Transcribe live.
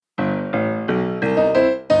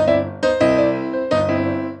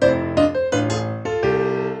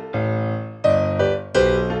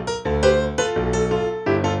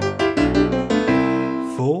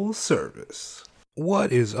Service.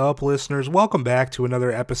 What is up, listeners? Welcome back to another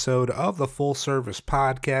episode of the Full Service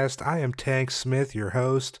Podcast. I am Tank Smith, your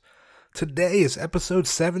host. Today is episode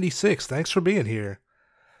 76. Thanks for being here.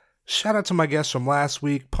 Shout out to my guest from last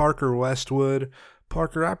week, Parker Westwood.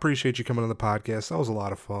 Parker, I appreciate you coming on the podcast. That was a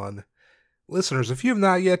lot of fun. Listeners, if you have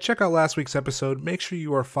not yet, check out last week's episode. Make sure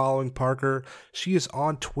you are following Parker. She is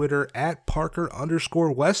on Twitter at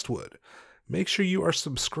Parker_Westwood. Make sure you are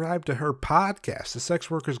subscribed to her podcast, The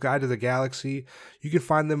Sex Worker's Guide to the Galaxy. You can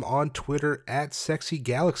find them on Twitter at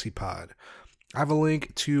SexyGalaxyPod. I have a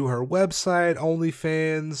link to her website,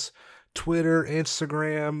 OnlyFans, Twitter,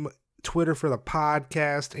 Instagram, Twitter for the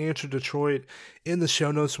podcast, Answer Detroit, in the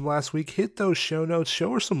show notes from last week. Hit those show notes.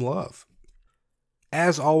 Show her some love.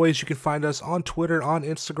 As always, you can find us on Twitter, on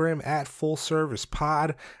Instagram, at Full Service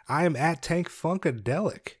Pod. I am at Tank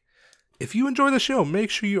Funkadelic. If you enjoy the show,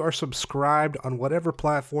 make sure you are subscribed on whatever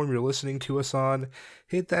platform you're listening to us on.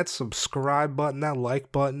 Hit that subscribe button, that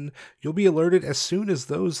like button. You'll be alerted as soon as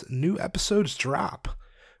those new episodes drop.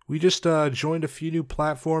 We just joined a few new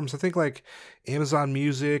platforms, I think like Amazon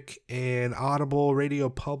Music and Audible, Radio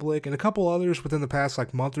Public, and a couple others within the past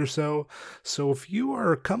month or so. So if you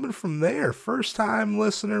are coming from there, first time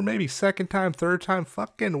listener, maybe second time, third time,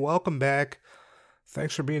 fucking welcome back.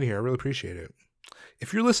 Thanks for being here. I really appreciate it.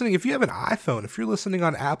 If you have an iPhone, if you're listening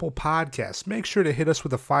on Apple Podcasts, make sure to hit us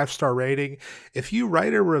with a 5-star rating. If you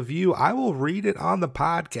write a review, I will read it on the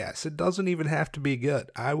podcast. It doesn't even have to be good.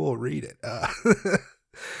 I will read it.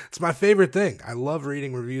 It's my favorite thing. I love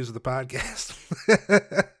reading reviews of the podcast.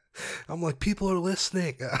 I'm like, people are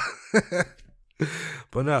listening.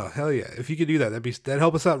 But no, hell yeah. If you could do that, that'd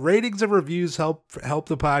help us out. Ratings and reviews help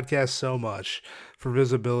the podcast so much for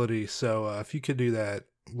visibility. So if you could do that,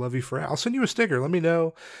 love you forever. I'll send you a sticker. Let me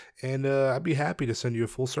know, and I'd be happy to send you a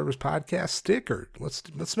Full Service Podcast sticker.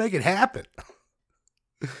 Let's make it happen.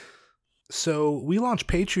 So we launched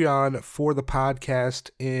Patreon for the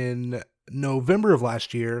podcast in November of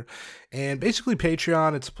last year, and basically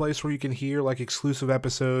Patreon, it's a place where you can hear exclusive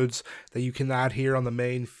episodes that you cannot hear on the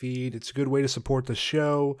main feed. It's a good way to support the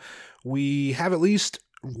show. We have at least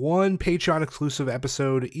one Patreon exclusive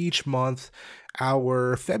episode each month.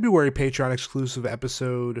 Our February Patreon exclusive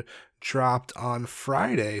episode dropped on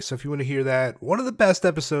Friday. So if you want to hear that, one of the best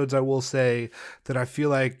episodes, I will say, that I feel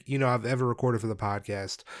like, I've ever recorded for the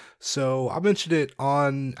podcast. So I mentioned it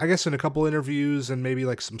on, I guess, in a couple interviews and maybe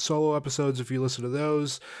some solo episodes if you listen to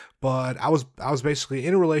those. But I was basically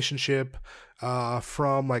in a relationship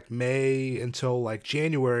from May until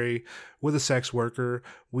January with a sex worker.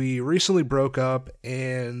 We recently broke up,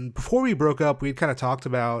 and before we broke up, we had kind of talked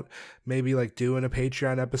about maybe doing a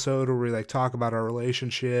Patreon episode where we talk about our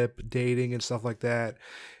relationship, dating, and stuff like that.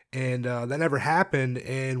 And that never happened.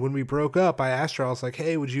 And when we broke up, I asked her, I was like,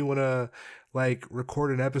 hey, would you want to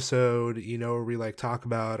record an episode, where we talk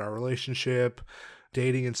about our relationship,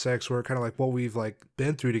 dating, and sex work, kind of what we've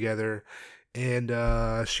been through together. And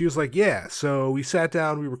she was like, yeah. So we sat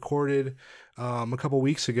down, we recorded a couple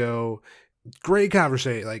weeks ago. Great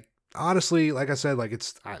conversation. Honestly, like I said,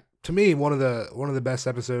 it's to me one of the best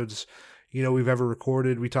episodes we've ever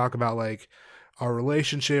recorded. We talk about our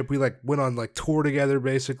relationship. We went on tour together.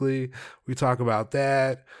 Basically, we talk about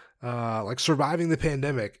that, surviving the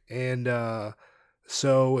pandemic. And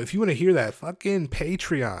so if you want to hear that, fucking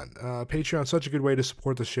Patreon. Patreon's such a good way to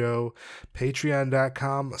support the show.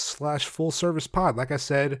 Patreon.com/fullservicepod. Like I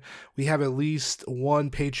said, we have at least one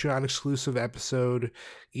Patreon exclusive episode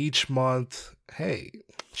each month. Hey,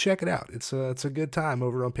 check it out. It's a good time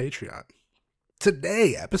over on Patreon.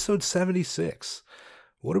 Today, episode 76.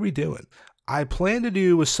 What are we doing? I plan to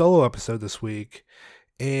do a solo episode this week,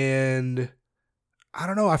 and I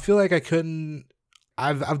don't know. I feel like I couldn't.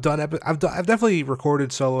 I've definitely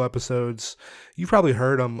recorded solo episodes. You've probably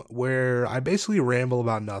heard them where I basically ramble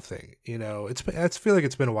about nothing. I feel like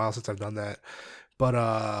it's been a while since I've done that, but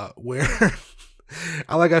where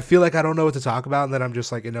I feel like I don't know what to talk about, and then I'm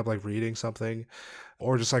just end up reading something,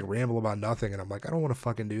 or just ramble about nothing, and I'm I don't want to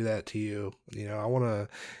fucking do that to you. I want to,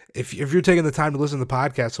 if you're taking the time to listen to the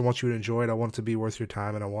podcast, I want you to enjoy it. I want it to be worth your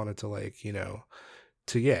time, and I want it to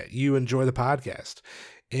you enjoy the podcast.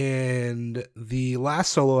 And the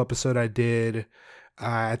last solo episode I did,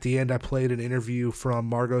 at the end, I played an interview from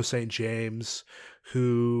Margot St. James,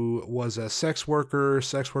 who was a sex worker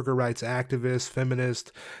rights activist,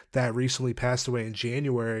 feminist, that recently passed away in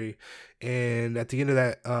January. And at the end of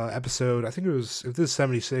that episode, I think it was, if this is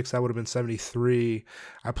 76, that would have been 73.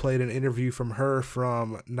 I played an interview from her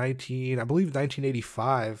from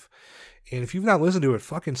 1985. And if you've not listened to it,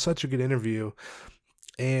 fucking such a good interview.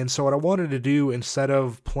 And so what I wanted to do, instead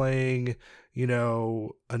of playing,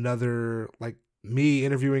 another me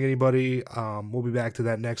interviewing anybody. We'll be back to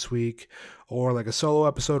that next week, or like a solo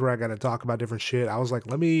episode where I got to talk about different shit. I was like,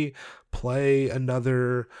 let me play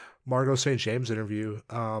another Margot St. James interview.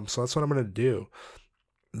 So that's what I'm going to do.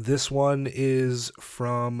 This one is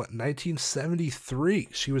from 1973.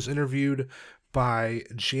 She was interviewed by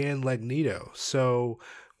Jan Legnito. So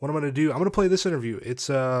what I'm going to do, I'm going to play this interview. It's,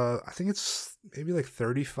 I think it's maybe like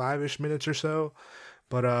 35-ish minutes or so.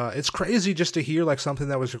 But it's crazy just to hear like something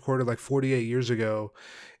that was recorded like 48 years ago.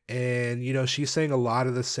 And, you know, she's saying a lot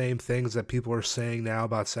of the same things that people are saying now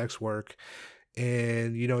about sex work.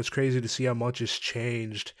 And, you know, it's crazy to see how much has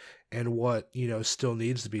changed and what, you know, still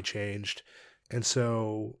needs to be changed. And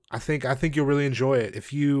so I think you'll really enjoy it.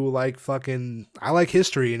 If you like I like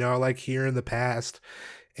history, you know, I like hearing the past,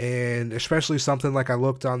 and especially something like I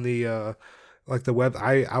looked on the like the web.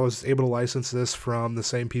 I was able to license this from the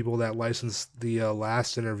same people that licensed the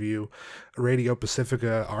last interview, Radio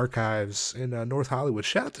Pacifica Archives in North Hollywood.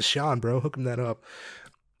 Shout out to Sean, bro, hooking that up.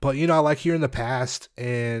 But, you know, I like hearing the past,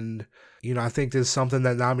 and, you know, I think this is something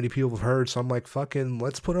that not many people have heard. So I'm like, fucking,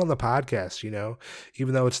 let's put it on the podcast, you know?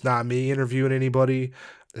 Even though it's not me interviewing anybody,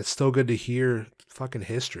 it's still good to hear fucking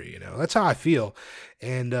history, you know? That's how I feel.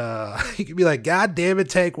 And you could be like, God damn it,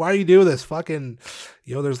 Tank, why are you doing this? Fucking,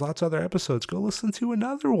 you know, there's lots of other episodes. Go listen to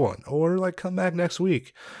another one, or, like, come back next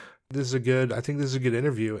week. I think this is a good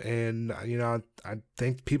interview, and, you know, I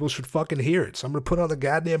think people should fucking hear it. So I'm going to put it on the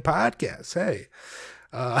goddamn podcast. Hey.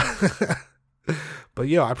 But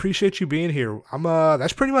yo, I appreciate you being here.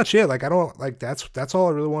 That's pretty much it. Like, I don't like, that's all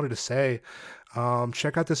I really wanted to say.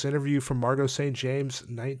 Check out this interview from Margot St. James,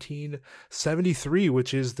 1973,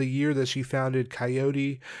 which is the year that she founded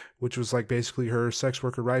Coyote, which was like basically her sex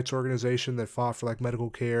worker rights organization that fought for like medical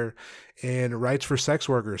care and rights for sex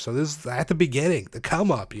workers. So this is at the beginning, the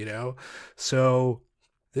come up, you know? So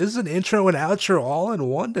this is an intro and outro all in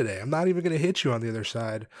one today. I'm not even going to hit you on the other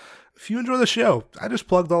side. If you enjoy the show, I just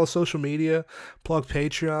plugged all the social media, plugged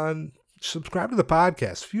Patreon, subscribe to the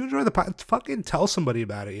podcast. If you enjoy the podcast, fucking tell somebody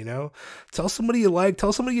about it, you know? Tell somebody you like,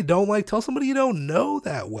 tell somebody you don't like, tell somebody you don't know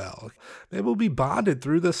that well. Maybe we'll be bonded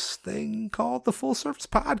through this thing called the Full Service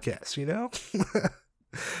Podcast, you know?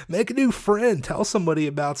 Make a new friend, tell somebody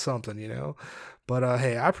about something, you know? But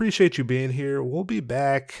hey, I appreciate you being here. We'll be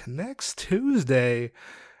back next Tuesday.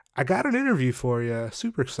 I got an interview for you.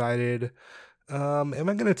 Super excited. Am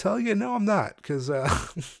I going to tell you? No, I'm not, because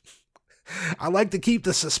I like to keep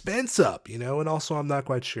the suspense up, you know, and also I'm not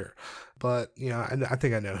quite sure. But, you know, I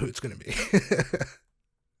think I know who it's going to be.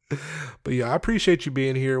 But yeah, I appreciate you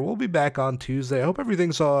being here. We'll be back on Tuesday. I hope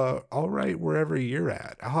everything's all right wherever you're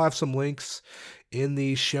at. I'll have some links in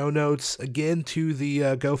the show notes, again, to the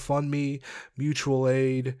GoFundMe mutual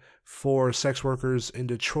aid for sex workers in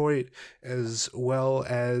Detroit, as well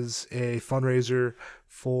as a fundraiser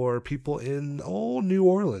for people in old New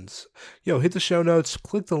Orleans. Yo, hit the show notes,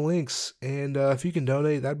 click the links, and if you can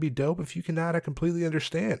donate, that'd be dope. If you cannot, I completely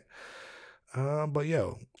understand. But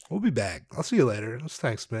yo, we'll be back. I'll see you later. It's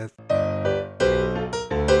Tank Smith.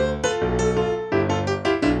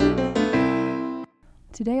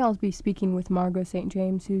 Today I'll be speaking with Margot St.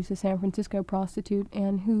 James, who's a San Francisco prostitute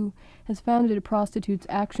and who has founded a prostitutes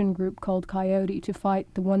action group called Coyote to fight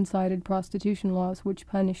the one-sided prostitution laws which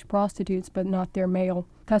punish prostitutes but not their male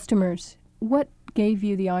customers. What gave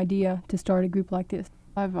you the idea to start a group like this?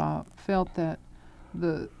 I've felt that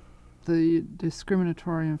the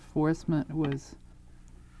discriminatory enforcement was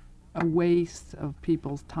a waste of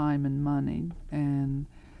people's time and money, and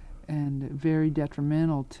very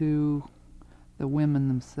detrimental to the women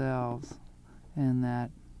themselves, and that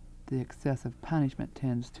the excessive punishment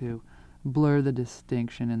tends to blur the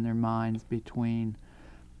distinction in their minds between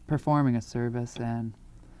performing a service and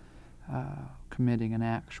committing an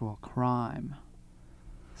actual crime.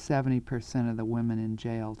 70% of the women in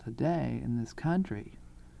jail today in this country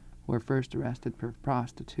were first arrested for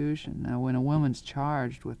prostitution. Now, when a woman's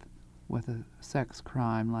charged with a sex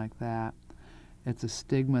crime like that, it's a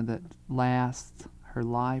stigma that lasts her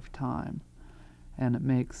lifetime, and it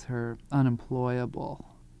makes her unemployable.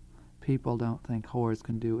 People don't think whores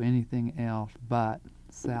can do anything else but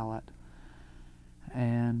sell it.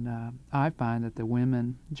 And I find that the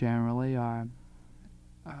women generally are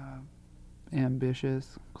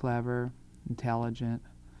ambitious, clever, intelligent,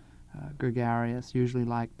 gregarious, usually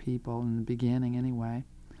like people in the beginning anyway,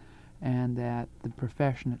 and that the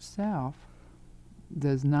profession itself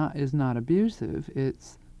is not abusive.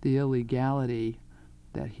 It's the illegality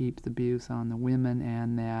that heaps abuse on the women,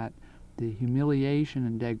 and that the humiliation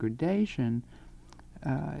and degradation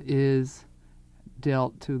is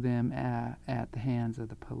dealt to them at the hands of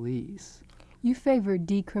the police. You favor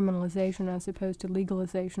decriminalization as opposed to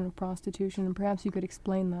legalization of prostitution, and perhaps you could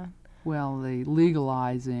explain that. Well, the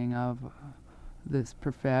legalizing of this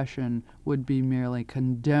profession would be merely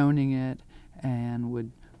condoning it and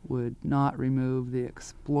would not remove the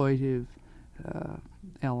exploitive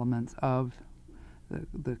elements of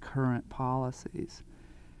the current policies.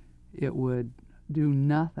 It would do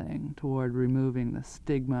nothing toward removing the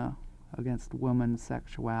stigma against women's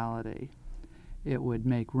sexuality. It would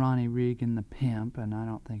make Ronnie Reagan the pimp, and I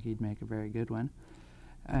don't think he'd make a very good one.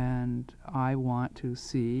 And I want to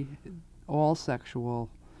see all sexual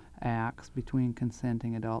acts between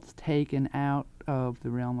consenting adults taken out of the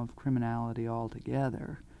realm of criminality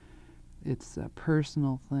altogether. It's a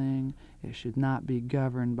personal thing. It should not be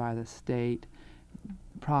governed by the state.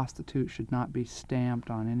 Prostitutes should not be stamped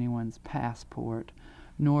on anyone's passport,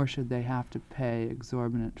 nor should they have to pay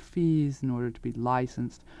exorbitant fees in order to be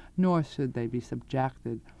licensed, nor should they be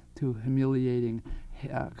subjected to humiliating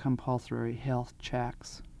compulsory health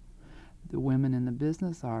checks. The women in the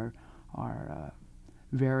business are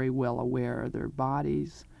very well aware of their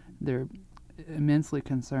bodies. They're immensely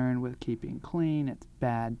concerned with keeping clean. It's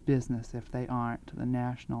bad business if they aren't. The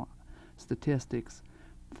national statistics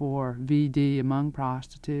for VD among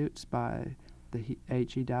prostitutes by the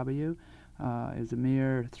HEW is a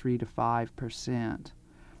mere 3 to 5%,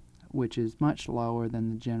 which is much lower than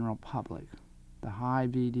the general public. The high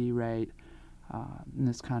VD rate in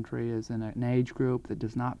this country is in an age group that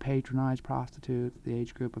does not patronize prostitutes, the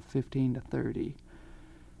age group of 15 to 30.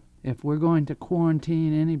 If we're going to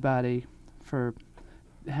quarantine anybody for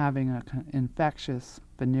having an infectious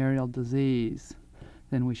venereal disease,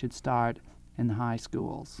 then we should start in the high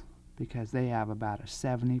schools, because they have about a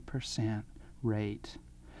 70% rate.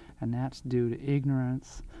 And that's due to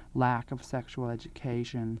ignorance, lack of sexual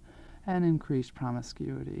education, and increased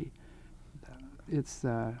promiscuity. It's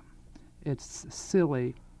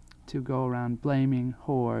silly to go around blaming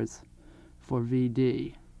whores for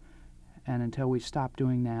VD. And until we stop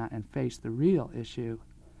doing that and face the real issue,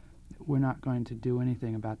 we're not going to do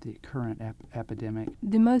anything about the current epidemic.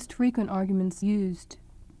 The most frequent arguments used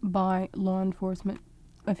by law enforcement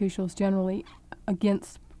officials generally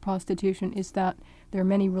against prostitution is that there are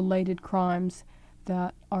many related crimes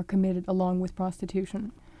that are committed along with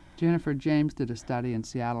prostitution. Jennifer James did a study in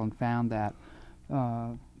Seattle and found that,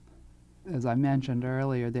 as I mentioned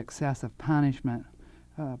earlier, the excessive punishment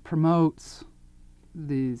promotes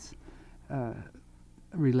these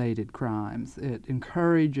related crimes. It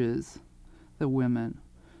encourages the women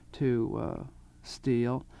to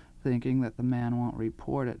steal, thinking that the man won't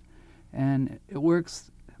report it. And it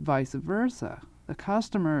works vice versa. The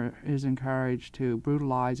customer is encouraged to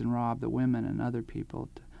brutalize and rob the women, and other people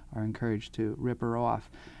are encouraged to rip her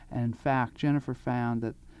off. And in fact, Jennifer found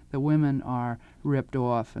that the women are ripped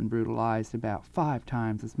off and brutalized about 5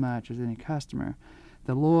 times as much as any customer.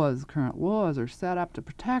 The current laws are set up to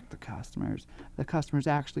protect the customers. The customers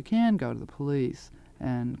actually can go to the police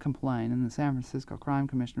and complain. In the San Francisco Crime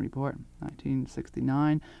Commission report,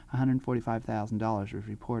 1969, $145,000 was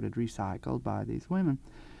reported recycled by these women.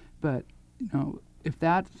 But if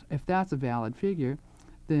that's a valid figure,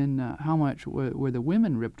 then how much were the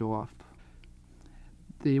women ripped off?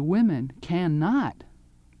 The women cannot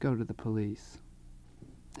go to the police.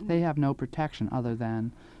 They have no protection other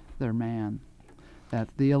than their man. That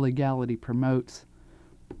the illegality promotes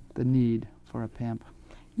the need for a pimp.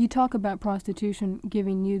 You talk about prostitution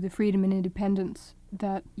giving you the freedom and independence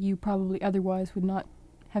that you probably otherwise would not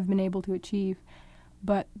have been able to achieve,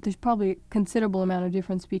 but there's probably a considerable amount of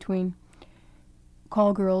difference between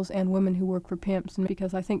call girls and women who work for pimps, and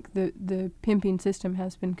because I think the pimping system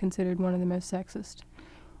has been considered one of the most sexist.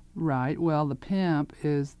 Right. Well, the pimp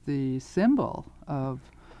is the symbol of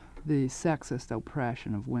the sexist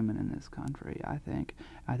oppression of women in this country, I think.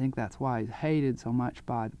 I think that's why he's hated so much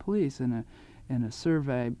by the police. In a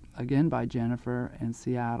survey, again by Jennifer in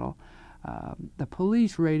Seattle, the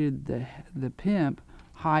police rated the pimp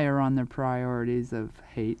higher on their priorities of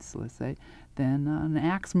hates, let's say, than an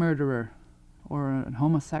axe murderer or a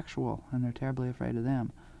homosexual, and they're terribly afraid of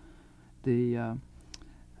them. The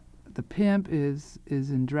pimp is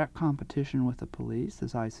in direct competition with the police,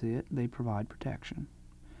 as I see it. They provide protection.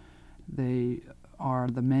 They are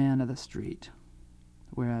the man of the street,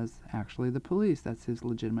 whereas actually the police, that's his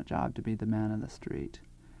legitimate job, to be the man of the street.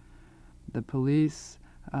 The police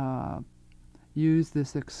use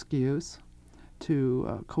this excuse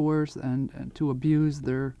to coerce and to abuse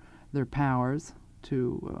their powers,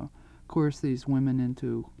 to coerce these women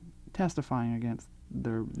into testifying against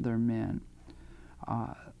their men.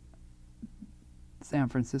 San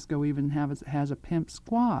Francisco even has a pimp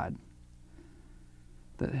squad.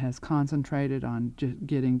 that has concentrated on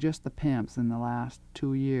getting just the pimps. In the last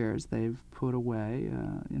 2 years, they've put away,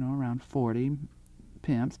 around 40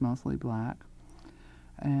 pimps, mostly black.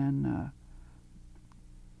 And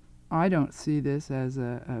I don't see this as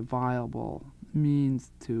a viable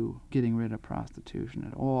means to getting rid of prostitution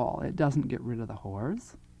at all. It doesn't get rid of the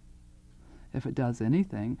whores. If it does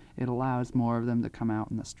anything, it allows more of them to come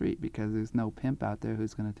out in the street because there's no pimp out there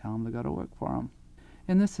who's going to tell them to go to work for them.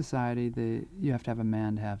 In this society, you have to have a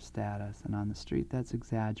man to have status, and on the street that's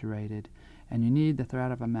exaggerated. And you need the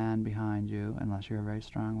threat of a man behind you, unless you're a very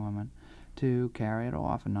strong woman, to carry it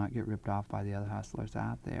off and not get ripped off by the other hustlers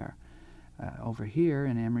out there. Over here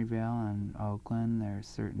in Emeryville and Oakland, there's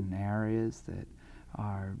certain areas that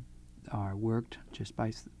are worked just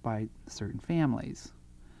by certain families.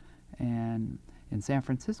 And in San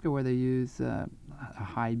Francisco, where they use a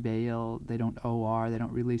high bail, they don't OR, they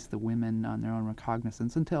don't release the women on their own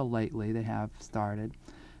recognizance until lately they have started.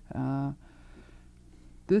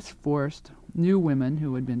 This forced new women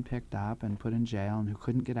who had been picked up and put in jail and who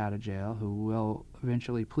couldn't get out of jail, who will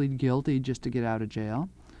eventually plead guilty just to get out of jail.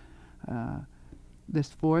 This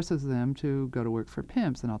forces them to go to work for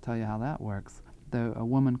pimps, and I'll tell you how that works. A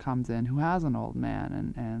woman comes in who has an old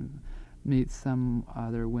man and meets some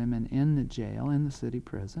other women in the jail, in the city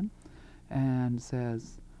prison, and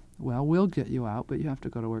says, well, we'll get you out, but you have to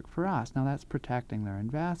go to work for us. Now that's protecting their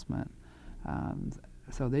investment.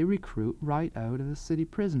 So they recruit right out of the city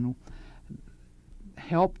prison,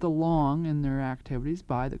 helped along in their activities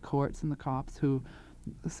by the courts and the cops who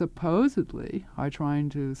supposedly are trying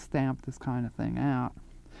to stamp this kind of thing out.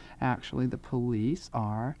 Actually, the police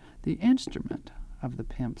are the instrument of the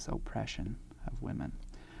pimp's oppression of women.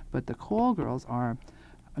 But the call girls are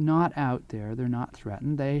not out there. They're not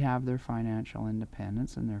threatened. They have their financial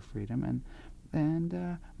independence and their freedom,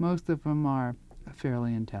 and most of them are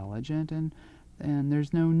fairly intelligent, and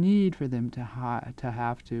there's no need for them to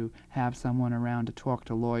have to have someone around to talk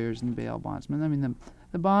to lawyers and bail bondsmen. I mean,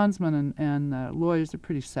 the bondsmen and the lawyers are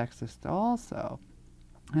pretty sexist also,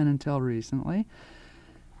 and until recently,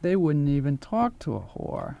 they wouldn't even talk to a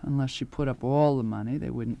whore unless she put up all the money. They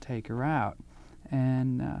wouldn't take her out.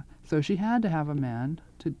 And so she had to have a man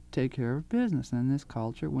to take care of business. And in this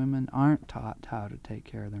culture, women aren't taught how to take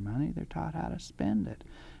care of their money. They're taught how to spend it.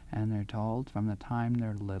 And they're told from the time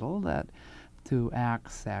they're little that to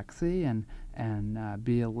act sexy and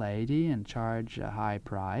be a lady and charge a high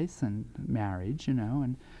price and marriage,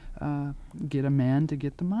 and get a man to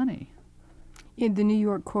get the money. In the New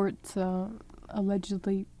York courts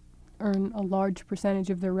allegedly earn a large percentage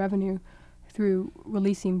of their revenue through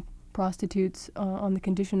releasing prostitutes on the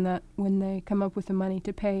condition that when they come up with the money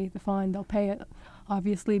to pay the fine, they'll pay it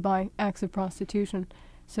obviously by acts of prostitution,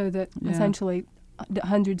 so that essentially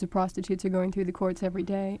hundreds of prostitutes are going through the courts every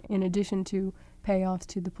day in addition to payoffs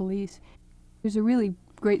to the police. There's a really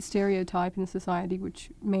great stereotype in society,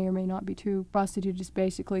 which may or may not be true. Prostitute is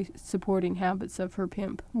basically supporting habits of her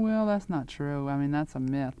pimp. Well, that's not true. I mean, that's a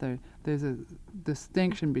myth. There's a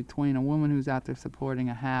distinction between a woman who's out there supporting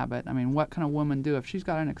a habit. I mean, what can a woman do if she's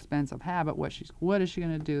got an expensive habit? What is she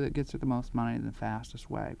going to do that gets her the most money in the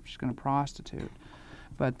fastest way? She's going to prostitute.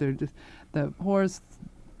 But the whores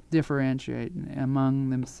differentiate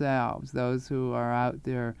among themselves. Those who are out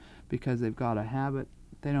there because they've got a habit,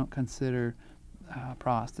 they don't consider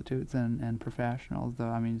prostitutes and professionals, though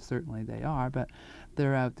I mean certainly they are, but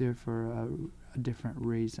they're out there for a different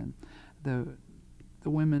reason. The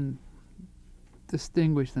women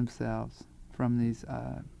distinguish themselves from these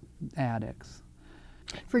addicts.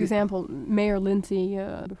 For example, Mayor Lindsay,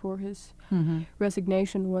 before his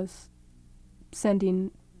resignation, was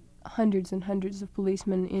sending hundreds and hundreds of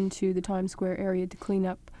policemen into the Times Square area to clean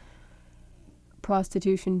up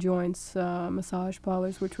prostitution joints, massage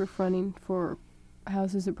parlors which were fronting for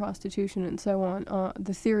houses of prostitution and so on.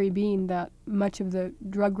 The theory being that much of the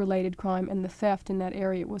drug-related crime and the theft in that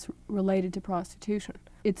area was related to prostitution.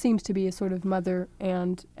 It seems to be a sort of mother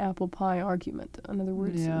and apple pie argument. In other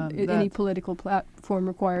words, any political platform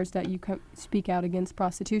requires that you speak out against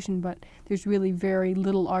prostitution, but there's really very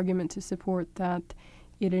little argument to support that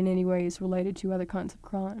it in any way is related to other kinds of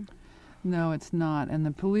crime. No, it's not. And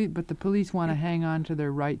the police want to hang on to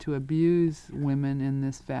their right to abuse women in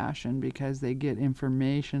this fashion because they get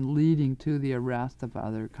information leading to the arrest of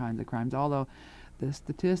other kinds of crimes. Although the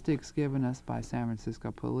statistics given us by San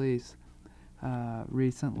Francisco police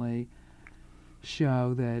recently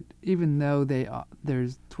show that even though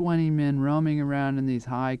there's 20 men roaming around in these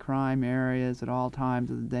high crime areas at all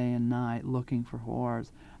times of the day and night looking for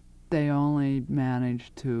whores, they only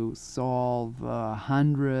manage to solve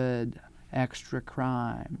 100 extra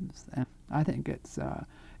crimes. And I think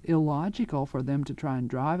illogical for them to try and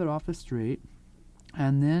drive it off the street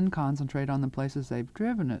and then concentrate on the places they've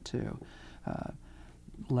driven it to.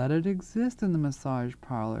 Let it exist in the massage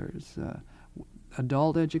parlors.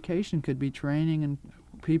 Adult education could be training and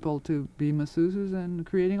people to be masseuses and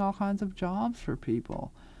creating all kinds of jobs for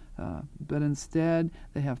people. But instead,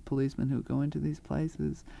 they have policemen who go into these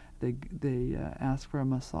places. They ask for a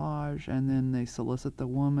massage, and then they solicit the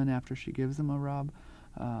woman after she gives them a rub.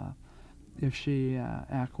 If she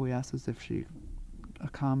acquiesces, if she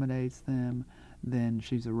accommodates them, then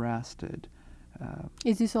she's arrested.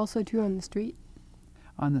 Is this also true on the street?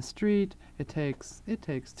 On the street, it takes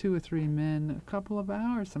 2 or 3 men a couple of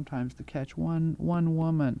hours sometimes to catch one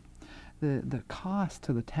woman. The cost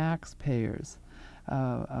to the taxpayers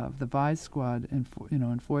of the Vice Squad,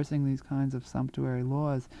 enforcing these kinds of sumptuary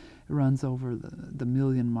laws, runs over the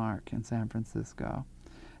million mark in San Francisco.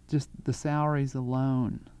 Just the salaries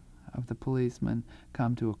alone of the policemen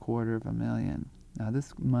come to $250,000. Now,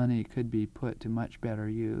 this money could be put to much better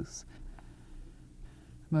use.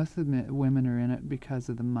 Most of the women are in it because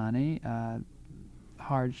of the money,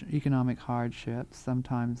 economic hardships.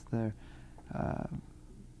 Sometimes the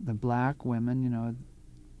black women,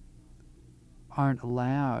 aren't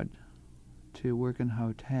allowed to work in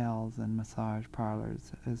hotels and massage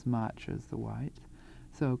parlors as much as the whites.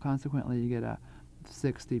 So consequently, you get a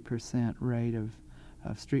 60% rate of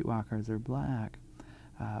streetwalkers are black,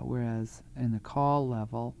 whereas in the call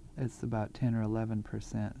level, it's about 10 or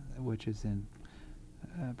 11%, which is in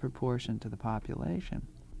proportion to the population.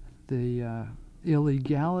 The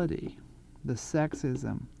illegality, the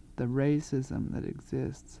sexism, the racism that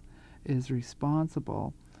exists is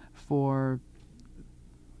responsible for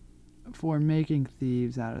making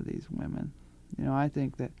thieves out of these women. I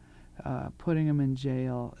think that putting them in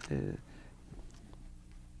jail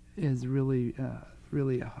is really a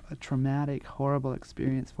traumatic, horrible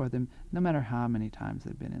experience for them, no matter how many times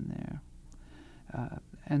they've been in there.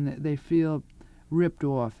 And they feel ripped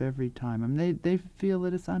off every time. I mean, they feel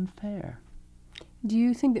that it's unfair. Do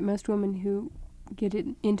you think that most women who get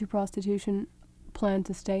into prostitution plan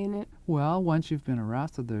to stay in it? Well, once you've been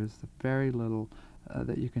arrested, there's very little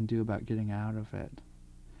that you can do about getting out of it.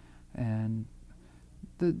 And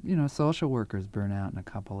social workers burn out in a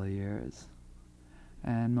couple of years.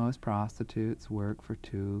 And most prostitutes work for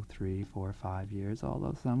 2, 3, 4, 5 years,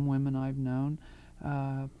 although some women I've known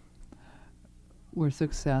were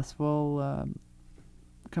successful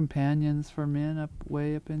companions for men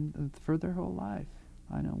way up for their whole life.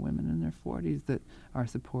 I know women in their 40s that are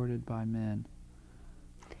supported by men.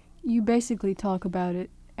 You basically talk about it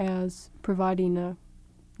as providing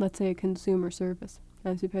let's say a consumer service,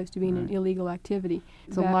 as opposed to being an illegal activity.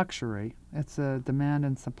 It's a luxury. It's a demand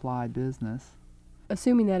and supply business.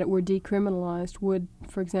 Assuming that it were decriminalized, would,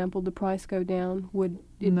 for example, the price go down? Would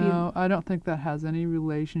it No, I don't think that has any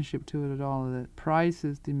relationship to it at all. The price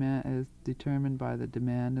is determined by the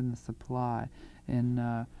demand and the supply, and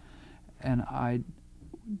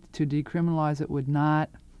to decriminalize it would not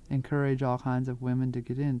encourage all kinds of women to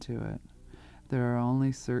get into it. There are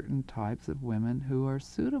only certain types of women who are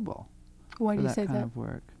suitable Why for do you that say kind that? of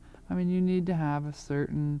work. I mean, you need to have a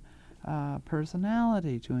certain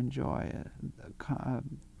personality to enjoy it,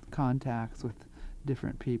 contacts with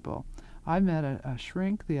different people. I met a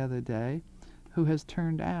shrink the other day who has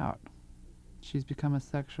turned out. She's become a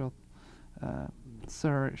sexual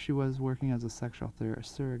she was working as a sexual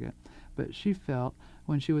surrogate, but she felt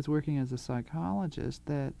when she was working as a psychologist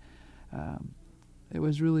that it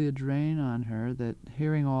was really a drain on her, that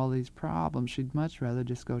hearing all these problems, she'd much rather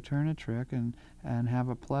just go turn a trick and have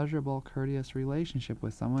a pleasurable, courteous relationship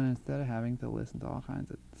with someone instead of having to listen to all kinds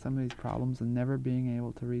of some of these problems and never being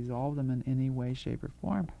able to resolve them in any way, shape, or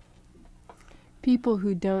form. People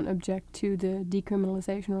who don't object to the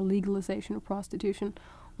decriminalization or legalization of prostitution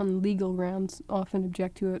on legal grounds often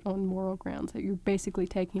object to it on moral grounds, that you're basically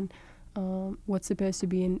taking what's supposed to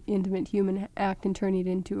be an intimate human act and turning it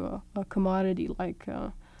into a commodity like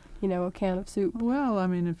a can of soup. Well, I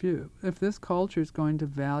mean, if this culture is going to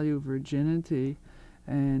value virginity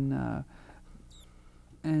and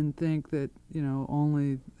think that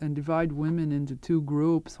and divide women into two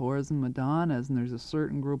groups, whores and madonnas, and there's a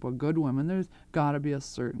certain group of good women, there's got to be a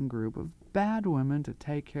certain group of bad women to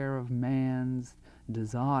take care of man's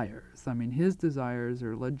desires. I mean, his desires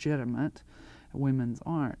are legitimate. Women's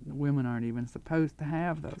aren't. Women aren't even supposed to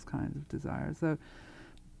have those kinds of desires. So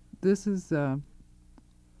this is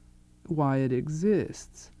why it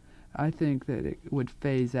exists. I think that it would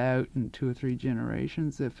phase out in 2 or 3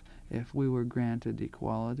 generations if we were granted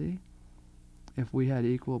equality. If we had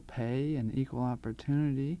equal pay and equal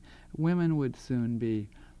opportunity, women would soon be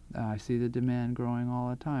I see the demand growing all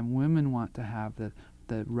the time. Women want to have the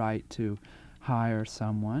right to hire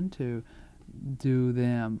someone to do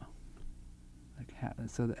them.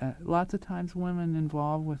 Lots of times women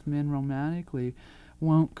involved with men romantically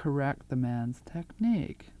won't correct the man's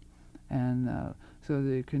technique. And so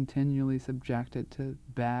they're continually subjected to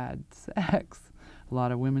bad sex. A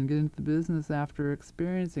lot of women get into the business after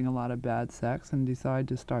experiencing a lot of bad sex and decide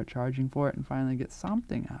to start charging for it and finally get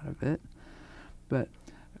something out of it. But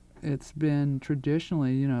it's been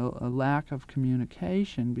traditionally, a lack of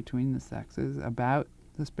communication between the sexes about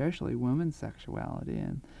especially women's sexuality,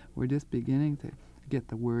 and we're just beginning to get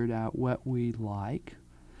the word out what we like,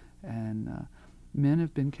 and men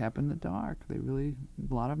have been kept in the dark. A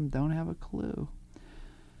lot of them don't have a clue.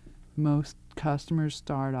 Most customers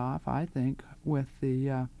start off, I think, with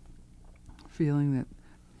the feeling that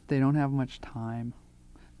they don't have much time.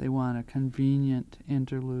 They want a convenient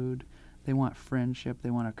interlude. They want friendship.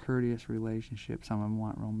 They want a courteous relationship. Some of them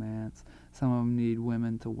want romance. Some of them need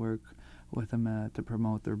women to work with them to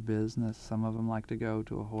promote their business. Some of them like to go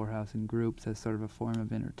to a whorehouse in groups as sort of a form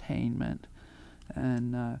of entertainment.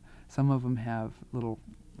 And some of them have little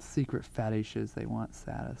secret fetishes they want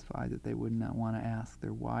satisfied that they would not want to ask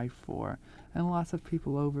their wife for. And lots of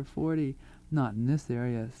people over 40, not in this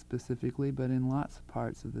area specifically, but in lots of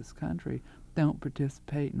parts of this country, don't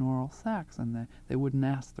participate in oral sex, and they wouldn't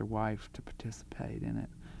ask their wife to participate in it.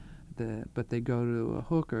 But they go to a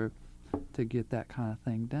hooker to get that kind of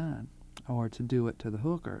thing done, or to do it to the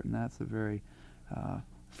hooker, and that's a very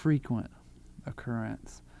frequent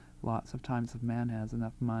occurrence. Lots of times if a man has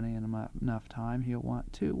enough money and enough time, he'll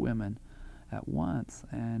want 2 women at once,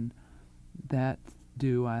 and that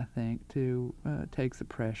I think, takes the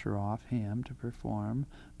pressure off him to perform,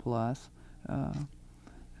 plus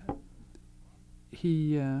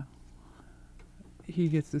he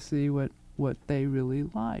gets to see what they really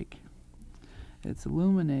like. It's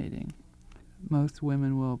illuminating. Most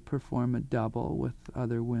women will perform a double with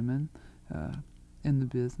other women in the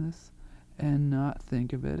business and not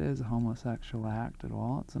think of it as a homosexual act at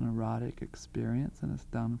all. It's an erotic experience, and it's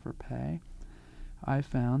done for pay. I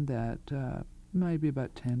found that maybe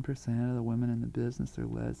about 10% of the women in the business are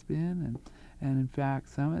lesbian, and in fact,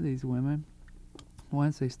 some of these women,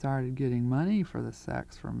 once they started getting money for the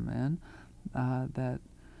sex from men, that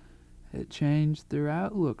it changed their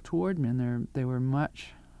outlook toward men. They were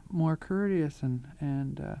much more courteous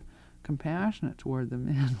and compassionate toward the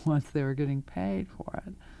men once they were getting paid for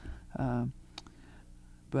it.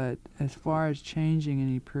 But as far as changing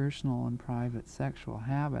any personal and private sexual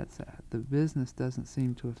habits, the business doesn't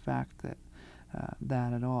seem to affect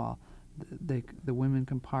that at all. The women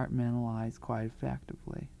compartmentalize quite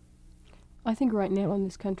effectively. I think right now in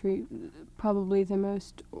this country, probably the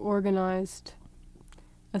most organized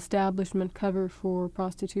establishment cover for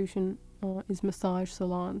prostitution is massage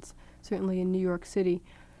salons. Certainly in New York City,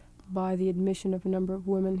 by the admission of a number of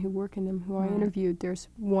women who work in them who I interviewed, there's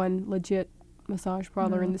one legit massage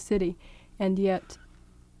parlor in the city, and yet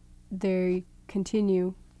they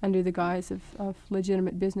continue under the guise of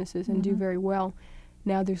legitimate businesses and do very well.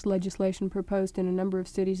 Now there's legislation proposed in a number of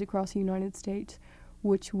cities across the United States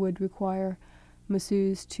which would require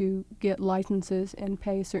masseuses to get licenses and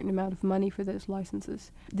pay a certain amount of money for those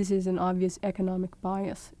licenses. This is an obvious economic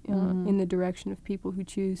bias in the direction of people who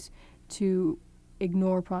choose to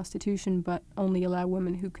ignore prostitution but only allow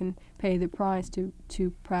women who can pay the price to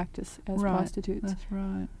practice as prostitutes. That's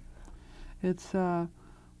right. It's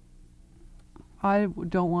I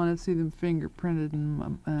don't want to see them fingerprinted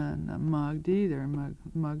and mugged either,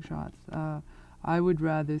 mug shots. I would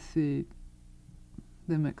rather see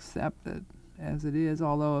them accepted as it is,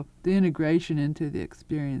 although the integration into the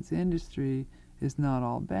experience industry is not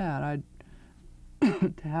all bad. I'd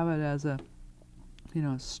to have it as a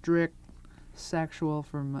strict sex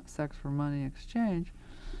for money exchange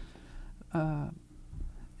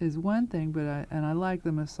is one thing, but I like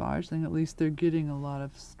the massage thing. At least they're getting a lot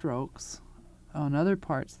of strokes on other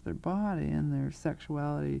parts of their body, and their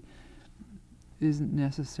sexuality isn't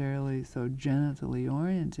necessarily so genitally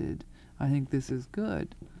oriented. I think this is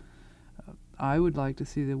good. I would like to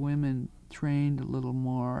see the women trained a little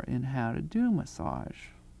more in how to do massage.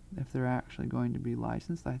 If they're actually going to be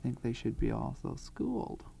licensed, I think they should be also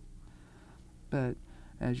schooled. But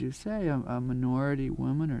as you say, a minority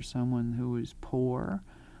woman or someone who is poor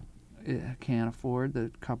can't afford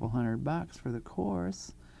the couple $100 for the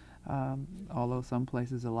course, although some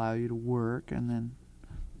places allow you to work and then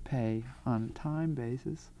pay on a time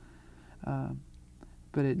basis.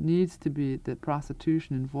 But it needs to be that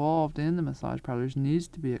prostitution involved in the massage parlors needs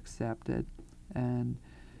to be accepted, and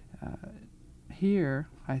here,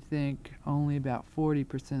 I think only about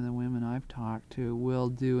 40% of the women I've talked to will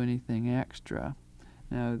do anything extra.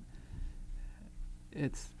 Now,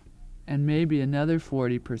 and maybe another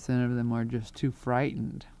 40% of them are just too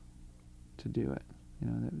frightened to do it.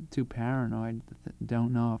 They're too paranoid,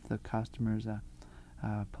 don't know if the customer's a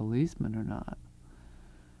policeman or not.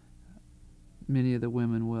 Many of the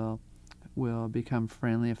women will become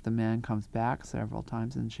friendly if the man comes back several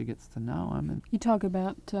times and she gets to know him. And you talk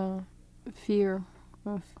about fear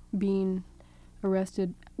of being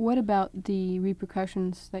arrested. What about the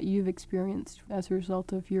repercussions that you've experienced as a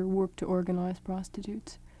result of your work to organize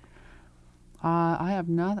prostitutes? I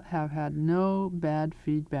have had no bad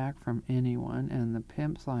feedback from anyone, and the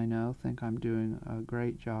pimps I know think I'm doing a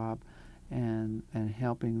great job and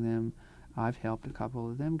helping them. I've helped a couple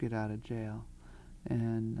of them get out of jail.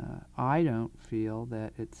 And I don't feel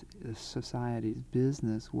that it's society's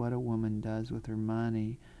business what a woman does with her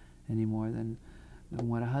money any more than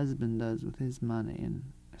what a husband does with his money. And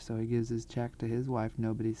so he gives his check to his wife,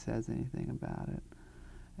 nobody says anything about it.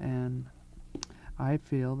 And I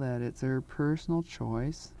feel that it's her personal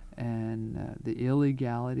choice, and the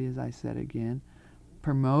illegality, as I said again,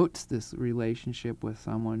 promotes this relationship with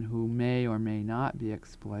someone who may or may not be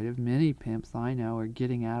exploitive. Many pimps I know are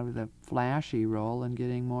getting out of the flashy role and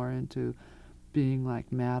getting more into being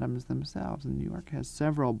like madams themselves. And New York has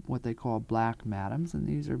several what they call black madams, and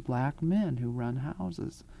these are black men who run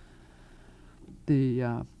houses.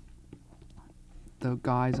 The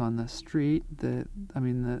guys on the street,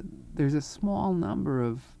 there's a small number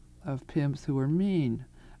of pimps who are mean,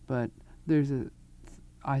 but there's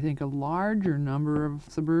I think a larger number of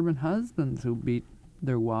suburban husbands who beat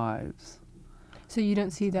their wives. So you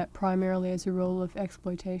don't see that primarily as a role of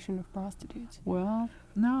exploitation of prostitutes? Well,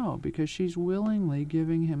 no, because she's willingly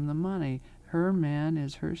giving him the money. Her man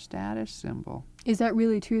is her status symbol. Is that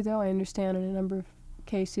really true, though? I understand in a number of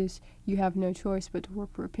cases you have no choice but to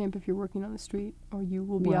work for a pimp if you're working on the street, or you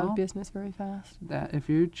will be out of business very fast. That if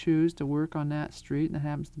you choose to work on that street and it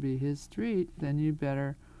happens to be his street, then you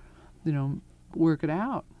better, work it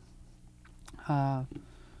out.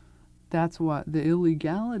 That's what the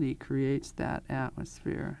illegality creates, that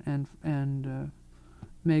atmosphere, and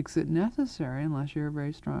makes it necessary, unless you're a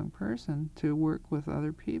very strong person, to work with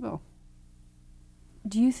other people.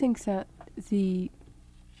 Do you think that the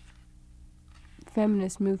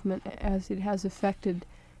feminist movement, as it has affected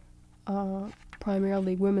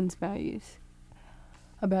primarily women's values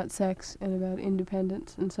about sex and about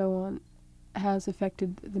independence and so on, has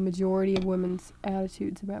affected the majority of women's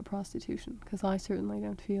attitudes about prostitution? Because I certainly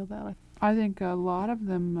don't feel that. I think a lot of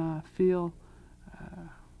them feel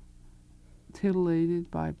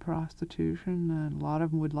titillated by prostitution, and a lot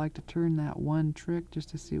of them would like to turn that one trick just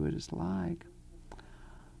to see what it's like.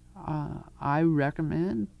 I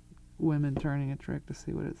recommend women turning a trick to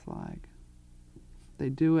see what it's like. They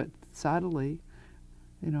do it subtly,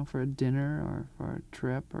 for a dinner or for a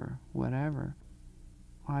trip or whatever.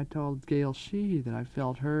 I told Gail Sheehy that I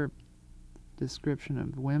felt her description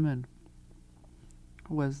of women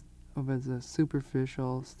was a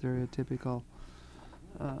superficial, stereotypical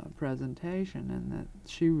presentation, and that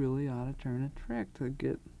she really ought to turn a trick to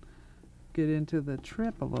get into the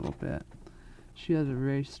trip a little bit. She has a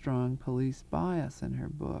very strong police bias in her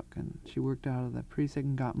book, and she worked out of the precinct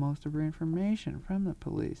and got most of her information from the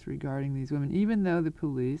police regarding these women, even though the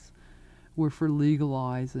police were for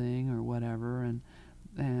legalizing or whatever, and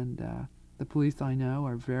the police I know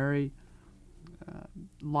are very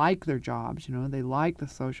like their jobs. They like the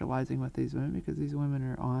socializing with these women because these women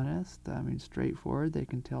are honest, straightforward. They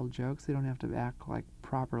can tell jokes. They don't have to act like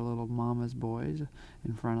proper little mama's boys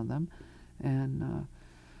in front of them, and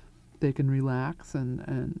they can relax,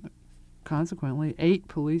 and consequently 8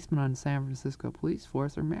 policemen on San Francisco police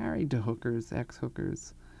force are married to hookers,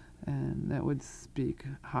 ex-hookers, and that would speak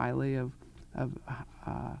highly of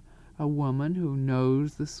a woman who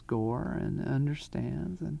knows the score and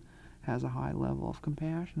understands and has a high level of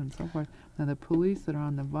compassion and so forth. Now the police that are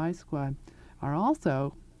on the Vice Squad are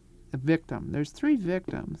also a victim. There's 3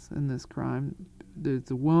 victims in this crime. There's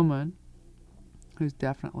a woman who's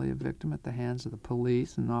definitely a victim at the hands of the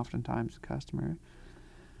police and oftentimes the customer,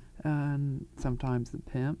 and sometimes the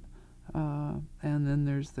pimp. And then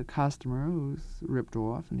there's the customer who's ripped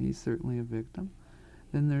off, and he's certainly a victim.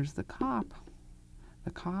 Then there's the cop.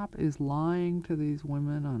 The cop is lying to these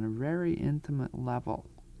women on a very intimate level.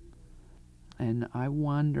 And I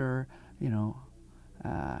wonder,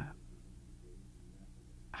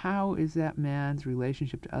 how is that man's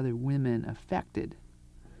relationship to other women affected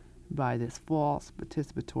by this false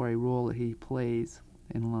participatory role that he plays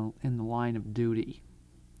in the line of duty?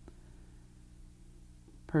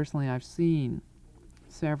 Personally, I've seen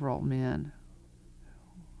several men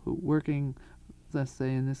who working, let's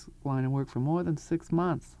say, in this line of work for more than 6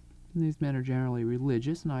 months, and these men are generally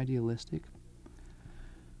religious and idealistic,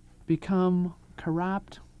 become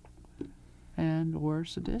corrupt and or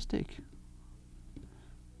sadistic.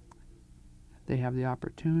 They have the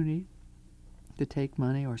opportunity to take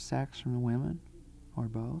money or sex from the women, or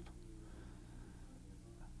both.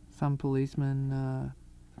 Some policemen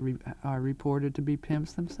are reported to be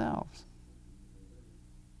pimps themselves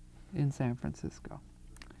in San Francisco.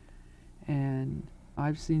 And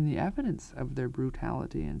I've seen the evidence of their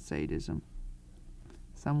brutality and sadism.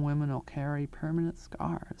 Some women will carry permanent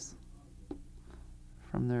scars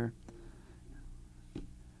from their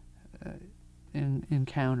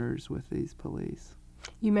encounters with these police.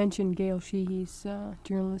 You mentioned Gail Sheehy's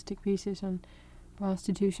journalistic pieces on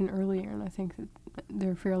prostitution earlier, and I think that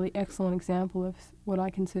they're a fairly excellent example of what I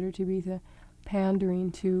consider to be the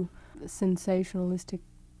pandering to sensationalistic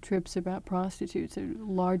trips about prostitutes. There are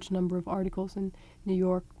a large number of articles in New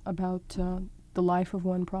York about the life of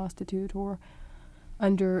one prostitute, or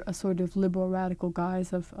under a sort of liberal radical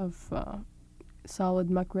guise of solid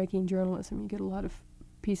muckraking journalism. You get a lot of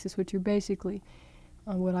pieces which are basically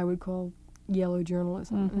what I would call yellow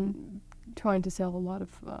journalism, and trying to sell a lot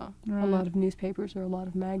of newspapers or a lot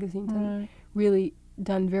of magazines, and really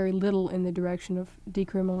done very little in the direction of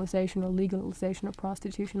decriminalization or legalization of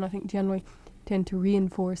prostitution. I think generally tend to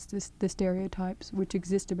reinforce the stereotypes which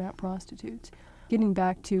exist about prostitutes. Getting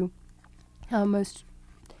back to how most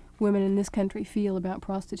women in this country feel about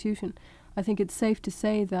prostitution, I think it's safe to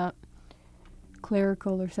say that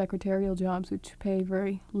clerical or secretarial jobs, which pay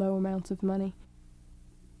very low amounts of money,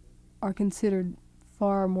 are considered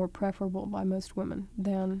far more preferable by most women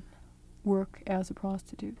than work as a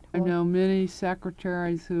prostitute. I know many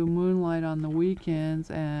secretaries who moonlight on the weekends,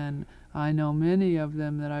 and I know many of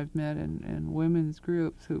them that I've met in women's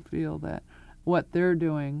groups who feel that what they're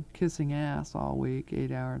doing, kissing ass all week,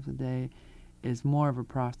 8 hours a day, is more of a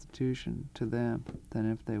prostitution to them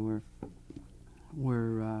than if they were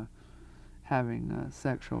having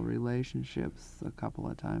sexual relationships a couple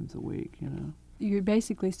of times a week, you know. You're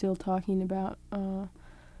basically still talking about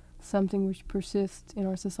something which persists in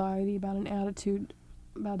our society, about an attitude,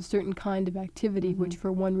 about a certain kind of activity, which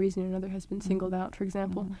for one reason or another has been singled out. For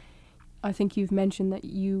example, I think you've mentioned that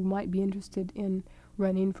you might be interested in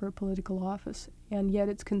running for a political office, and yet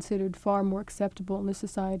it's considered far more acceptable in this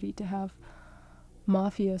society to have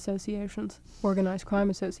mafia associations, organized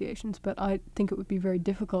crime associations, but I think it would be very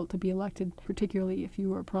difficult to be elected, particularly if you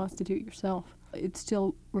were a prostitute yourself. It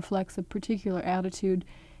still reflects a particular attitude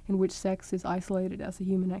in which sex is isolated as a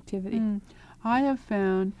human activity. I have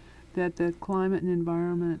found that the climate and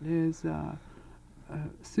environment is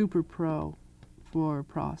super pro for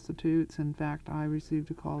prostitutes. In fact, I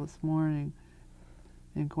received a call this morning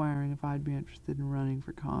inquiring if I'd be interested in running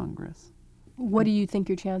for Congress. What do you think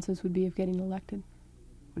your chances would be of getting elected?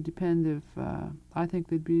 It would depend if, I think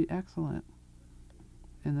they'd be excellent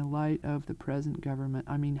in the light of the present government.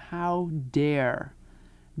 I mean, how dare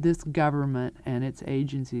this government and its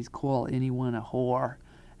agencies call anyone a whore,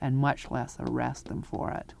 and much less arrest them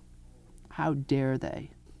for it? How dare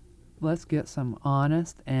they? Let's get some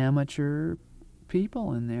honest, amateur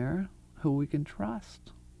people in there who we can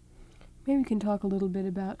trust. Maybe we can talk a little bit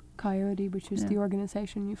about Coyote, which is the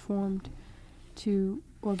organization you formed to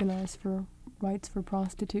organize for rights for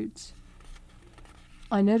prostitutes.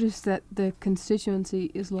 I noticed that the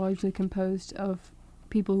constituency is largely composed of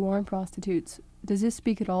people who aren't prostitutes. Does this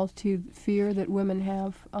speak at all to fear that women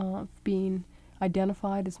have of being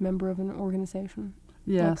identified as member of an organization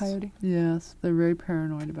like Coyote? Yes, they're very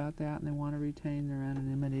paranoid about that, and they want to retain their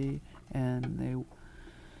anonymity, and they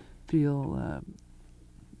feel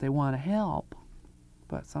they want to help,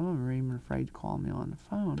 but some of them are even afraid to call me on the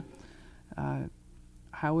phone.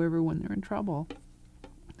 However, when they're in trouble,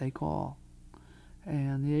 they call.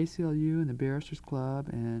 And the ACLU and the Barristers Club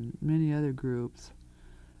and many other groups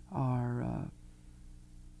are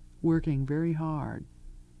working very hard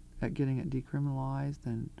at getting it decriminalized,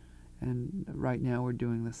 and right now we're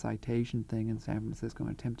doing the citation thing in San Francisco,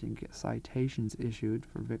 attempting to get citations issued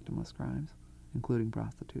for victimless crimes, including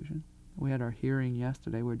prostitution. We had our hearing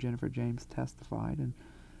yesterday where Jennifer James testified,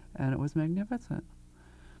 and it was magnificent.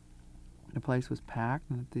 The place was packed,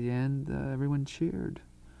 and at the end, everyone cheered.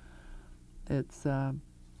 It's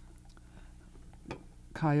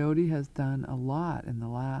Coyote has done a lot in the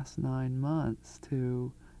last 9 months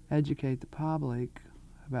to educate the public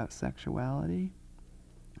about sexuality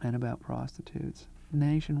and about prostitutes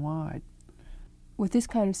nationwide. With this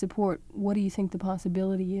kind of support, what do you think the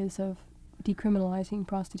possibility is of decriminalizing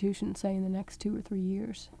prostitution, say, in the next 2 or 3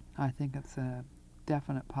 years? I think it's a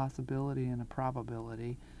definite possibility and a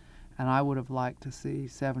probability. And I would have liked to see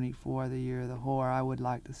 74, the year of the whore. I would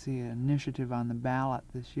like to see an initiative on the ballot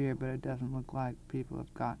this year, but it doesn't look like people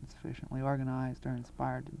have gotten sufficiently organized or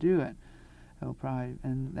inspired to do it. It'll probably,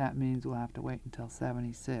 and that means we'll have to wait until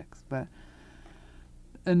 76. But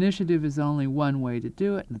initiative is only one way to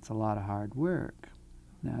do it, and it's a lot of hard work.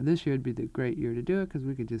 Now, this year would be the great year to do it because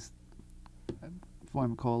we could just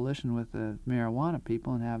form a coalition with the marijuana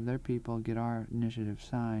people and have their people get our initiative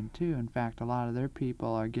signed too. In fact, a lot of their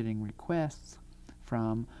people are getting requests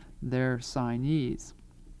from their signees,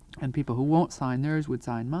 and people who won't sign theirs would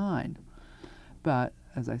sign mine. But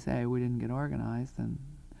as I say, we didn't get organized, and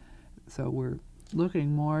so we're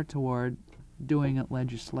looking more toward doing it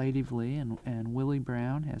legislatively, and Willie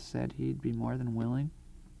Brown has said he'd be more than willing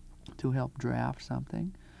to help draft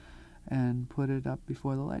something and put it up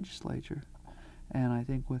before the legislature. And I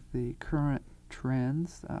think with the current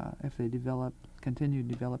trends, if they continue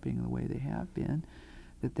developing the way they have been,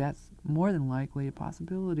 that's more than likely a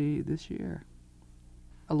possibility this year.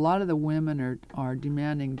 A lot of the women are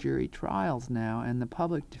demanding jury trials now, and the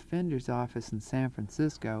public defender's office in San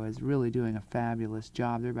Francisco is really doing a fabulous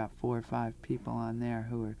job. There are about 4 or 5 people on there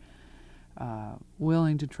who are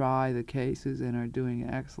willing to try the cases and are doing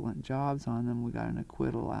excellent jobs on them. We got an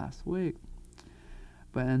acquittal last week.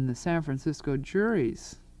 But in the San Francisco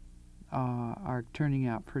juries are turning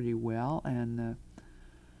out pretty well, and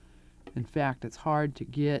in fact, it's hard to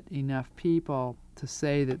get enough people to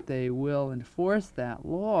say that they will enforce that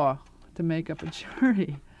law to make up a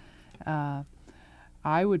jury.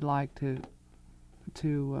 I would like to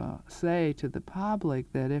say to the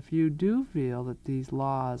public that if you do feel that these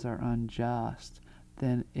laws are unjust,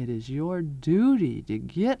 then it is your duty to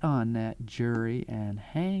get on that jury and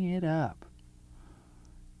hang it up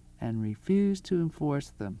and refuse to enforce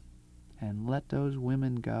them and let those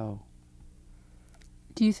women go.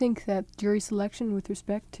 Do you think that jury selection with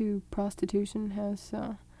respect to prostitution has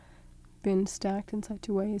been stacked in such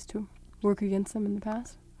a way as to work against them in the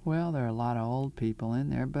past? Well, there are a lot of old people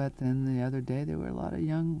in there, but then the other day there were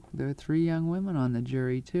there were 3 young women on the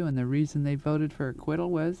jury too, and the reason they voted for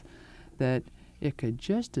acquittal was that it could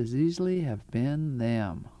just as easily have been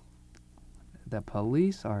them. The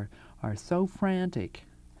police are so frantic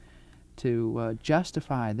to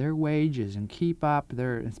justify their wages and keep up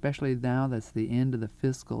especially now that's the end of the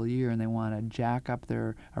fiscal year, and they want to jack up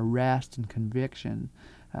their arrest and conviction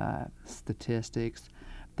statistics,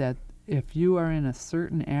 that if you are in a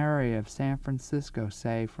certain area of San Francisco,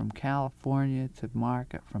 say from California to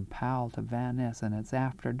Market, from Powell to Van Ness, and it's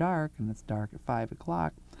after dark, and it's dark at 5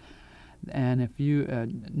 o'clock, and if a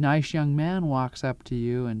nice young man walks up to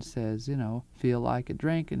you and says, feel like a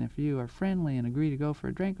drink, and if you are friendly and agree to go for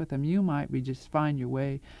a drink with him, you might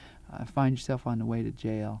find yourself on the way to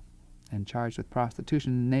jail and charged with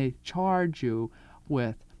prostitution. And they charge you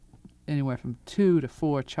with anywhere from 2 to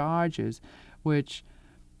 4 charges, which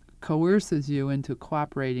coerces you into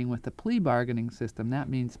cooperating with the plea bargaining system. That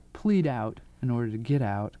means plead out in order to get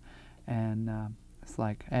out, and it's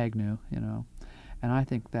like Agnew, And I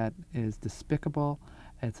think that is despicable.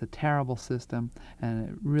 It's a terrible system, and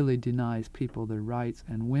it really denies people their rights.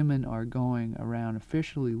 And women are going around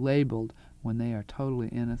officially labeled when they are totally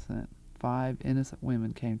innocent. 5 innocent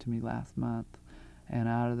women came to me last month, and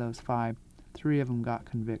out of those 5, 3 of them got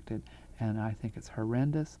convicted. And I think it's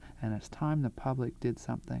horrendous, and it's time the public did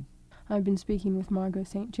something. I've been speaking with Margot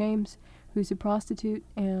St. James, who's a prostitute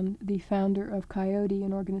and the founder of Coyote,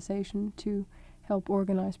 an organization to help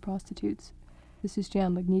organize prostitutes. This is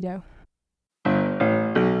Jan Lignito.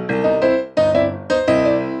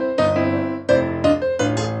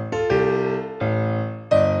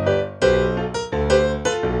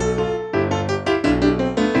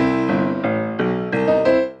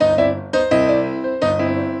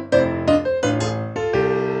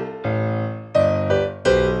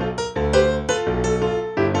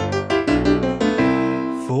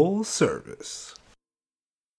 Full service.